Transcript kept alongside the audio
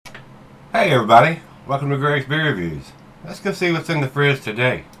Hey everybody, welcome to Gregsbeerreviews. Let's go see what's in the fridge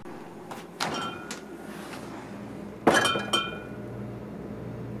today.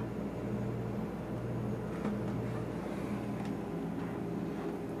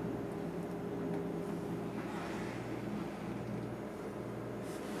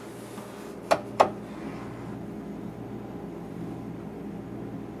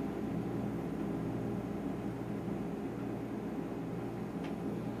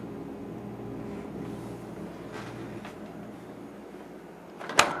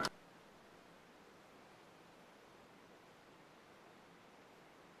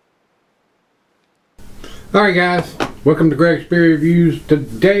 Alright guys, welcome to Gregsbeerreviews.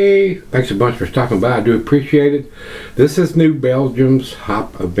 Today, thanks a bunch for stopping by, I do appreciate it. This is New Belgium's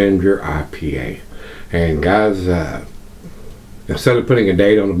Hop Avenger IPA. And guys, instead of putting a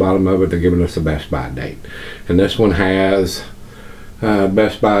date on the bottom of it, they're giving us a best by date. And this one has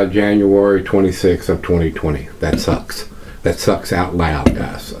best by January 26th of 2020. That sucks. That sucks out loud,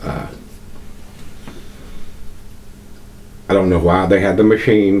 guys. I don't know why they had the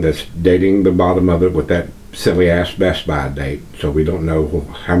machine that's dating the bottom of it with that silly ass best by date, so we don't know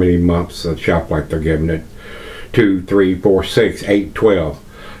how many months of shelf life they're giving it. 2, 3, 4, 6, 8,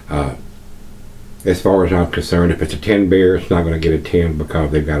 12. As far as I'm concerned, if it's a 10 beer, it's not going to get a 10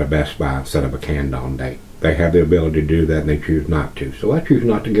 because they've got a best by instead of a canned on date. They have the ability to do that and they choose not to, so I choose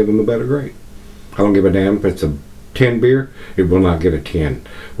not to give them a better grade. I don't give a damn if it's a 10 beer, it will not get a 10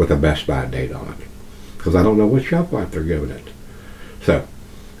 with a best by date on it, because I don't know what shelf life they're giving it. So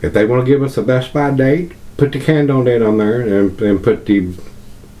if they want to give us a best by date, put the canned on date on there and put the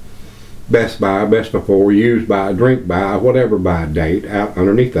best by, best before, used by, drink by, whatever by date out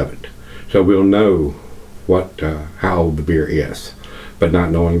underneath of it, so we'll know what how old the beer is. But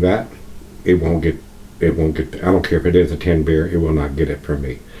not knowing that, it won't get I don't care if it is a 10 beer, it will not get it from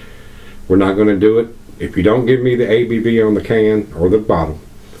me. We're not going to do it. If you don't give me the ABV on the can or the bottle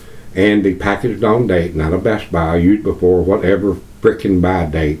and the packaged on date, not a best by, used before, whatever frickin' by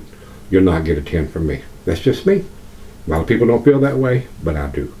date, you'll not get a 10 from me. That's just me. A lot of people don't feel that way, but I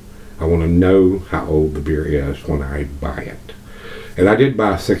do. I want to know how old the beer is when I buy it. And I did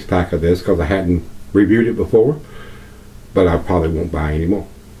buy a 6-pack of this because I hadn't reviewed it before, but I probably won't buy any more.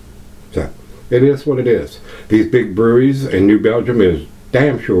 So it is what it is. These big breweries in New Belgium is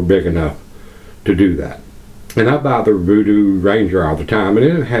damn sure big enough to do that. And I buy the Voodoo Ranger all the time, and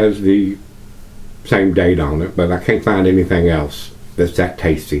it has the same date on it, but I can't find anything else that's that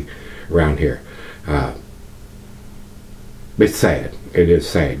tasty around here. It's sad. It is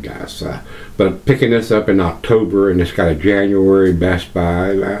sad, guys. But picking this up in October and it's got a January best by,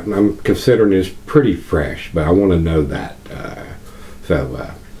 I'm considering this pretty fresh, but I want to know that.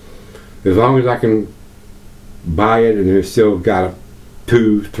 So as long as I can buy it and it's still got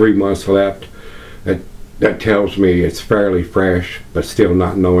 2-3 months left, that tells me it's fairly fresh, but still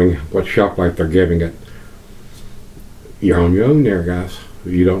not knowing what shelf life they're giving it. You're on your own there, guys.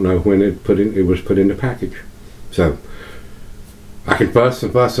 You don't know when it was put in the package. So I can fuss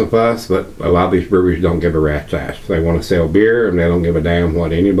and fuss and fuss, but a lot of these breweries don't give a rat's ass. They want to sell beer and they don't give a damn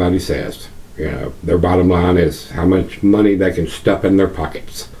what anybody says. You know, their bottom line is how much money they can stuff in their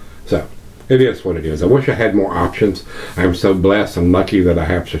pockets. So it is what it is. I wish I had more options. I'm so blessed and lucky that I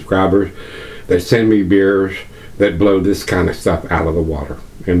have subscribers that send me beers that blow this kind of stuff out of the water,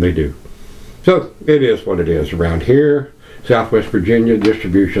 and they do. So it is what it is. Around here, Southwest Virginia,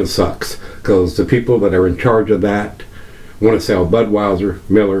 distribution sucks because the people that are in charge of that want to sell Budweiser,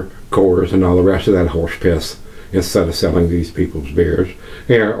 Miller, Coors, and all the rest of that horse piss instead of selling these people's beers,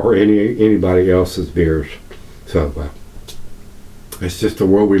 or anybody else's beers. So it's just the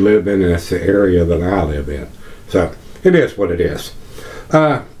world we live in, and it's the area that I live in. So it is what it is.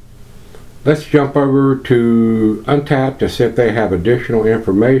 Let's jump over to Untappd to see if they have additional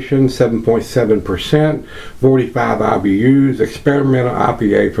information. 7.7%, 45 IBUs, experimental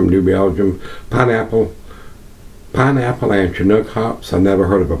IPA from New Belgium, pineapple and Chinook hops. I've never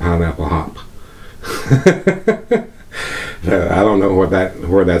heard of a pineapple hop. So I don't know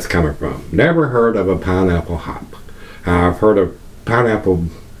where that's coming from. Never heard of a pineapple hop. I've heard of pineapple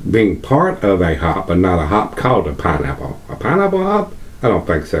being part of a hop, but not a hop called a pineapple. A pineapple hop? I don't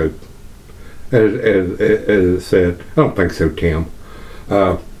think so. As it said, I don't think so, Tim.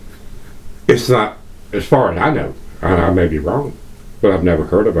 It's not, as far as I know. I may be wrong, but I've never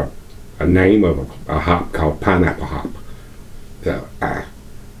heard of a name of a hop called pineapple hop. So,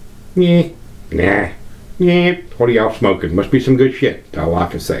 what are y'all smoking? Must be some good shit, all I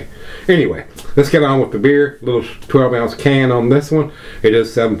can say. Anyway, let's get on with the beer. Little 12-ounce can on this one. It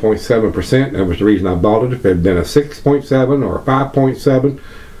is 7.7%. That was the reason I bought it. If it had been a 6.7 or a 5.7,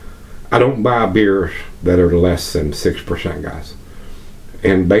 I don't buy beers that are less than 6%, guys.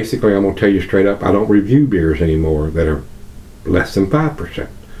 And basically, I'm going to tell you straight up, I don't review beers anymore that are less than 5%.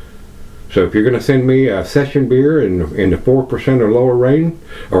 So if you're going to send me a session beer in the 4% or lower range,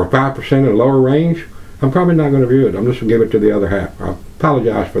 or 5% or lower range, I'm probably not going to review it. I'm just going to give it to the other half. I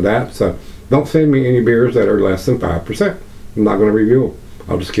apologize for that. So don't send me any beers that are less than 5%. I'm not going to review them.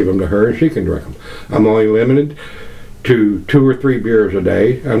 I'll just give them to her and she can drink them. I'm only limited to 2 or 3 beers a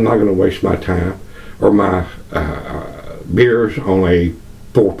day. I'm not going to waste my time or my beers on a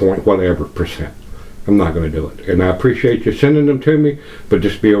 4 point whatever percent. I'm not going to do it. And I appreciate you sending them to me, but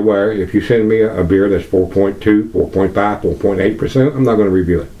just be aware, if you send me a beer that's 4.2, 4.5, 4.8%, I'm not going to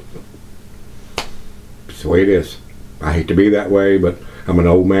review it. It's the way it is. I hate to be that way, but I'm an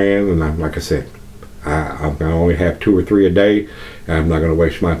old man, and I'm, like I said, I only have 2 or 3 a day, and I'm not going to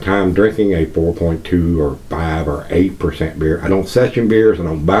waste my time drinking a 4.2 or 5 or 8% beer. I don't session beers. I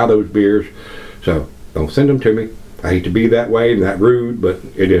don't buy those beers, so don't send them to me. I hate to be that way and that rude, but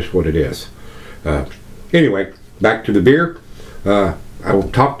it is what it is. Anyway, back to the beer. I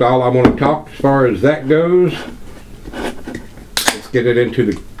will talk to all I want to talk as far as that goes. Let's get it into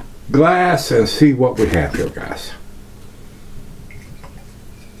the glass and see what we have here, guys.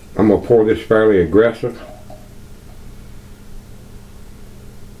 I'm going to pour this fairly aggressive.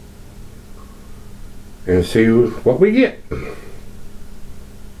 And see what we get.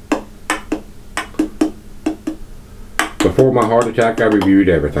 Before my heart attack, I reviewed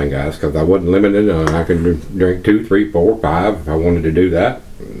everything, guys, because I wasn't limited. I could drink 2, 3, 4, 5 if I wanted to do that.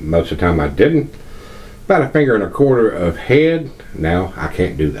 Most of the time I didn't. About 1.25 fingers of head. Now I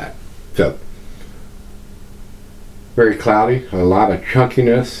can't do that. So, very cloudy. A lot of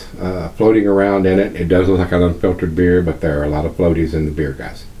chunkiness floating around in it. It does look like an unfiltered beer, but there are a lot of floaties in the beer,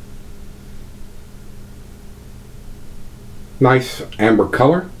 guys. Nice amber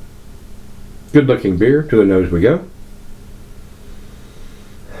color. Good looking beer. To the nose we go.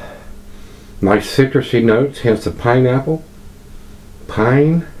 Nice citrusy notes, hence the pineapple,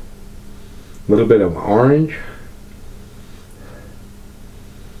 pine, a little bit of orange,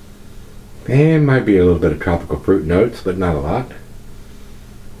 and might be a little bit of tropical fruit notes, but not a lot.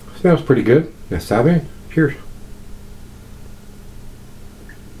 Smells pretty good. Let's dive in. Cheers.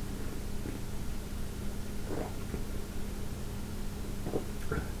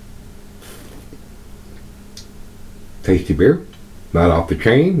 Tasty beer. Not off the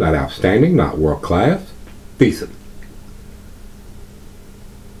chain, not outstanding, not world class. Decent.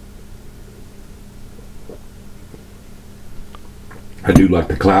 I do like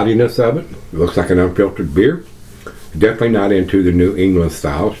the cloudiness of it. It looks like an unfiltered beer. Definitely not into the New England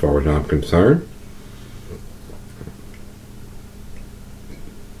style as far as I'm concerned.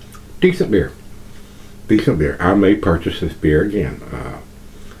 Decent beer. Decent beer. I may purchase this beer again.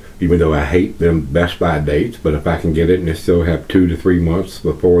 Even though I hate them Best By dates, but if I can get it and they still have 2 to 3 months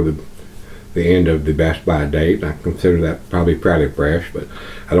before the end of the Best By date, I consider that probably fairly fresh, but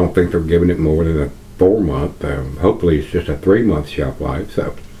I don't think they're giving it more than a 4-month. Hopefully it's just a 3-month shelf life,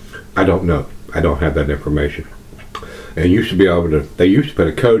 so I don't know. I don't have that information. And used to be able to, they used to put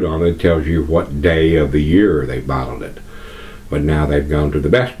a code on it that tells you what day of the year they bottled it. But now they've gone to the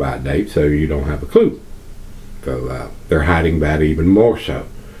Best By date, so you don't have a clue. So they're hiding that even more so.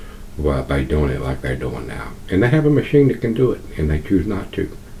 Well, by doing it like they're doing now. And they have a machine that can do it, and they choose not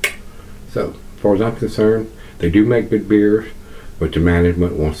to. So, as far as I'm concerned, they do make good beers, but the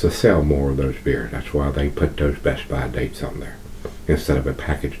management wants to sell more of those beers. That's why they put those Best By dates on there, instead of a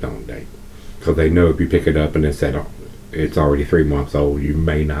packaged on date. So they know if you pick it up and it said it's already 3 months old, you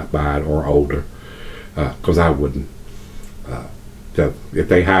may not buy it, or older, because I wouldn't. So, if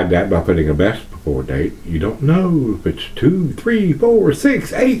they hide that by putting a Best Before date, you don't know if it's 2, 3, 4,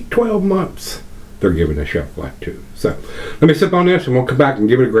 6, 8, 12 months they're giving a shelf life to. So let me sip on this and we'll come back and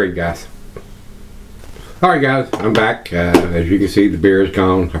give it a grade, guys. Alright guys, I'm back. As you can see, the beer is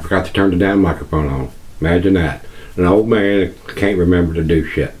gone. I forgot to turn the damn microphone on. Imagine that. An old man that can't remember to do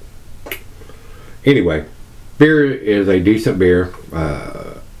shit. Anyway, beer is a decent beer.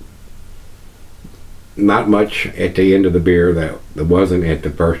 Not much at the end of the beer that wasn't at the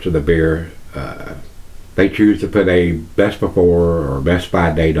first of the beer. They choose to put a Best Before or Best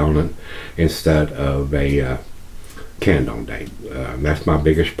By date on it instead of a canned on date. That's my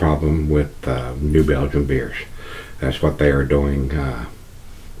biggest problem with New Belgium beers. That's what they are doing.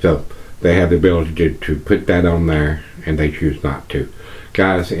 So they have the ability to put that on there, and they choose not to.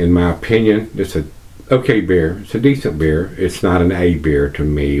 Guys, in my opinion, it's a okay beer. It's a decent beer. It's not an A beer to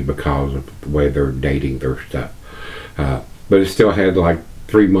me because of the way they're dating their stuff. But it still had like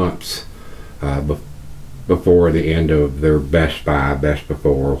 3 months before the end of their best by, best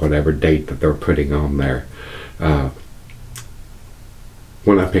before, whatever date that they're putting on there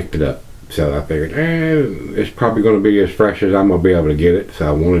when I picked it up. So I figured, it's probably going to be as fresh as I'm going to be able to get it. So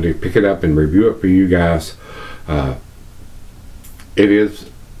I wanted to pick it up and review it for you guys. It is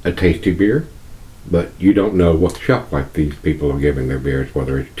a tasty beer, but you don't know what shelf life these people are giving their beers,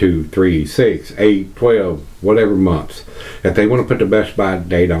 whether it's 2, 3, 6, 8, 12, whatever months. If they want to put the best by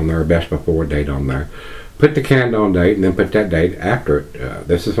date on there, or best before date on there, put the canned on date and then put that date after it.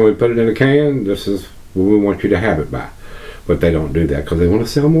 This is when we put it in a can, this is when we want you to have it by. But they don't do that because they want to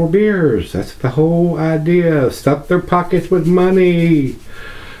sell more beers. That's the whole idea. Stuff their pockets with money.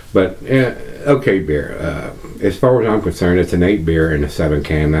 But okay, beer. As far as I'm concerned, it's an 8 beer in a 7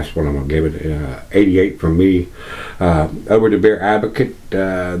 can. That's what I'm going to give it. 88 from me. Over to Beer Advocate,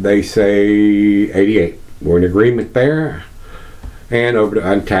 they say 88. We're in agreement there. And over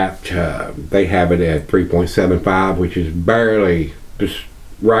to Untapped, they have it at 3.75, which is barely just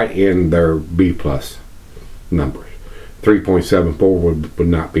right in their B plus numbers. 3.74 would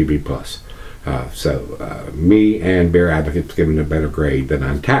not be B plus. So me and Beer Advocate's giving a better grade than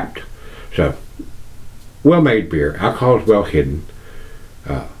Untapped. So well made beer. Alcohol is well hidden.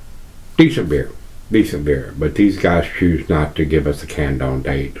 Decent beer. But these guys choose not to give us a canned on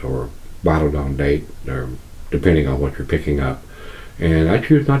date or bottled on date, or depending on what you're picking up. And I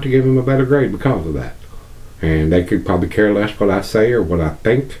choose not to give them a better grade because of that. And they could probably care less what I say or what I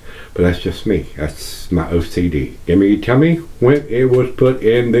think, but that's just me. That's my OCD. Tell me when it was put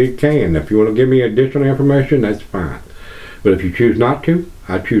in the can. If you want to give me additional information, that's fine. But if you choose not to,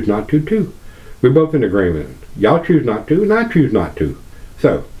 I choose not to too. We're both in agreement. Y'all choose not to, and I choose not to.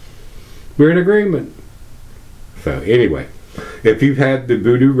 So, we're in agreement. So, anyway, if you've had the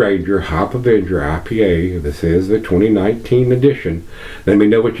Voodoo Ranger Hop Avenger IPA, this is the 2019 edition, let me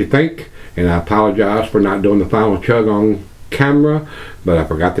know what you think. And I apologize for not doing the final chug on camera, but I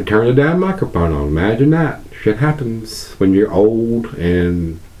forgot to turn the damn microphone on. Imagine that. Shit happens when you're old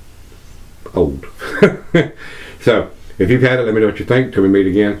and old. So, if you've had it, let me know what you think. Till we meet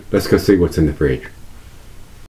again, let's go see what's in the fridge.